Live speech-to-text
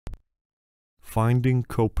Finding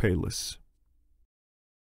Copalis.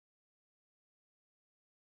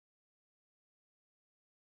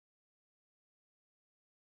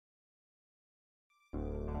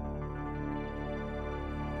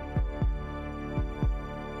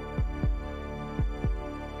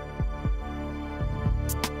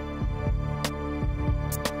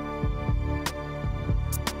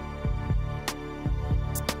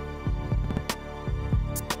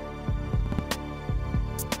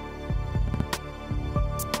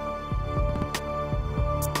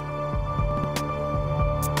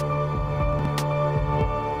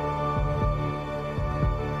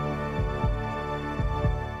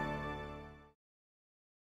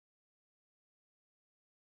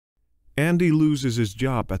 Andy loses his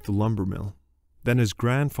job at the lumber mill. Then his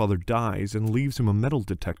grandfather dies and leaves him a metal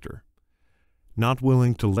detector. Not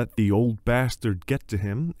willing to let the old bastard get to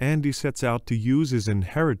him, Andy sets out to use his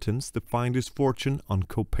inheritance to find his fortune on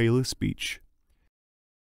Copalis Beach.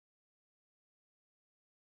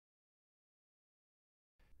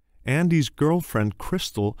 Andy's girlfriend,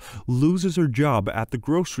 Crystal, loses her job at the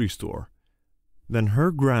grocery store. Then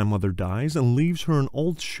her grandmother dies and leaves her an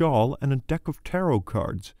old shawl and a deck of tarot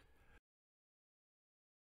cards.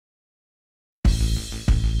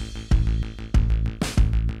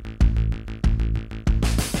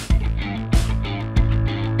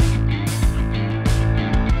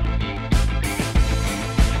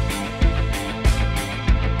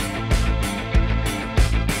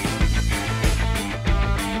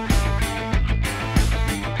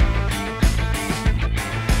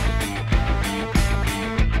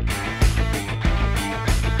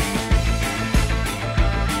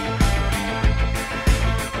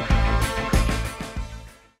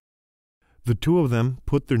 The two of them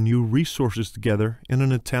put their new resources together in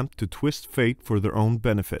an attempt to twist fate for their own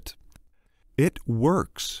benefit. It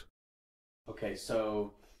works. Okay,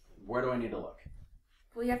 so where do I need to look?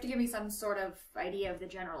 Well, you have to give me some sort of idea of the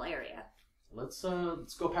general area. Let's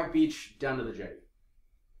go Pack Beach down to the jetty.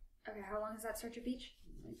 Okay, how long is that stretch of beach?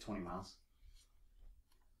 Like 20 miles.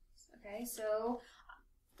 Okay, so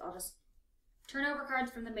I'll just turn over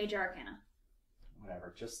cards from the Major Arcana.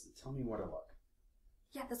 Whatever, just tell me where to look.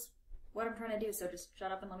 Yeah, that's what I'm trying to do, so just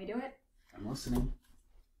shut up and let me do it. I'm listening.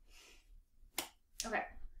 Okay,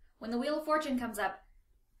 when the Wheel of Fortune comes up,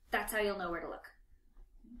 that's how you'll know where to look.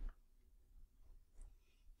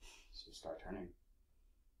 So start turning.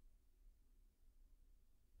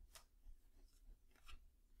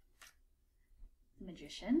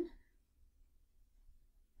 Magician.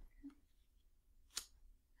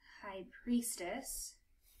 High Priestess.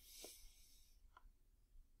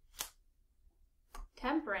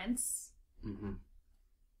 Temperance. Mm-hmm.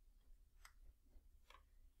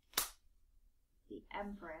 The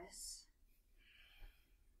Empress.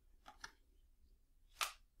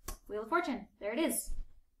 Wheel of Fortune. There it is.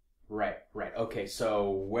 Right. Okay, so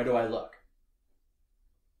where do I look?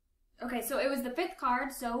 Okay, so it was the 5th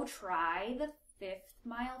card, so try the 5th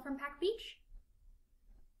mile from Pack Beach.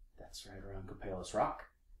 That's right around Copalis Rock.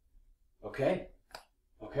 Okay.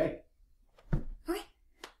 Okay.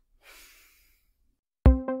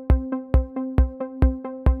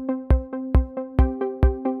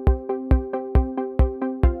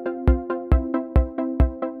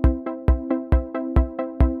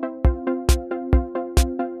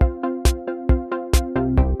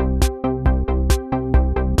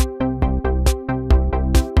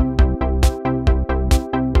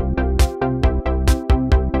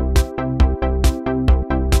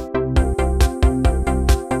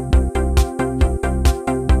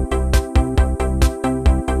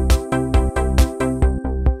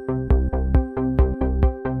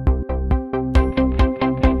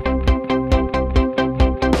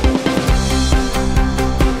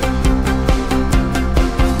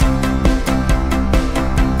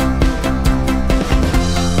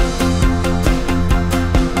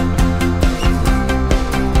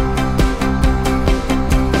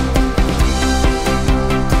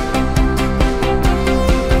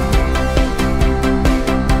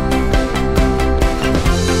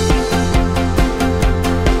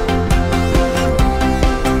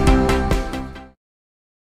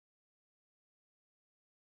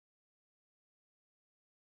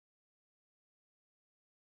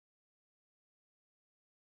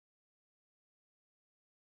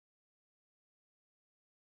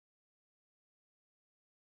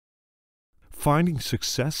 Finding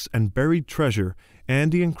success and buried treasure,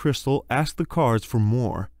 Andy and Crystal ask the cards for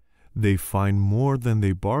more. They find more than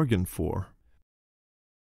they bargained for.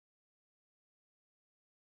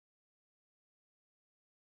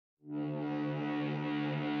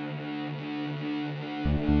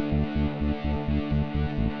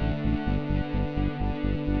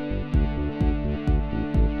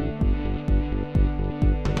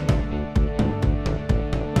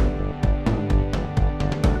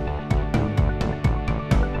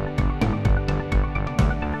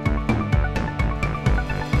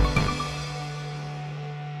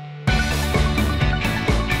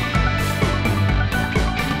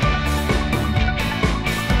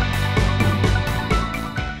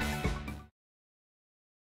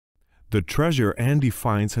 The treasure Andy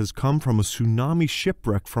finds has come from a tsunami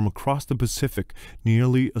shipwreck from across the Pacific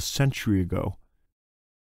nearly a century ago.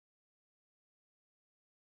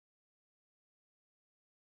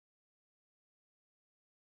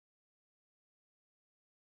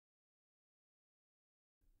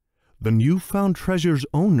 The newfound treasure's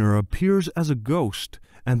owner appears as a ghost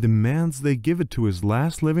and demands they give it to his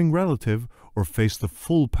last living relative or face the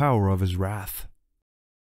full power of his wrath.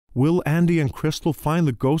 Will Andy and Crystal find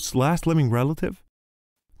the ghost's last living relative?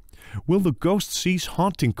 Will the ghost cease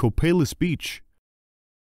haunting Copalis Beach?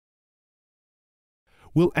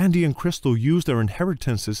 Will Andy and Crystal use their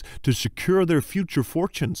inheritances to secure their future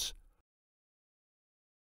fortunes?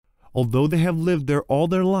 Although they have lived there all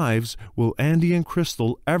their lives, will Andy and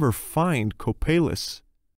Crystal ever find Copalis?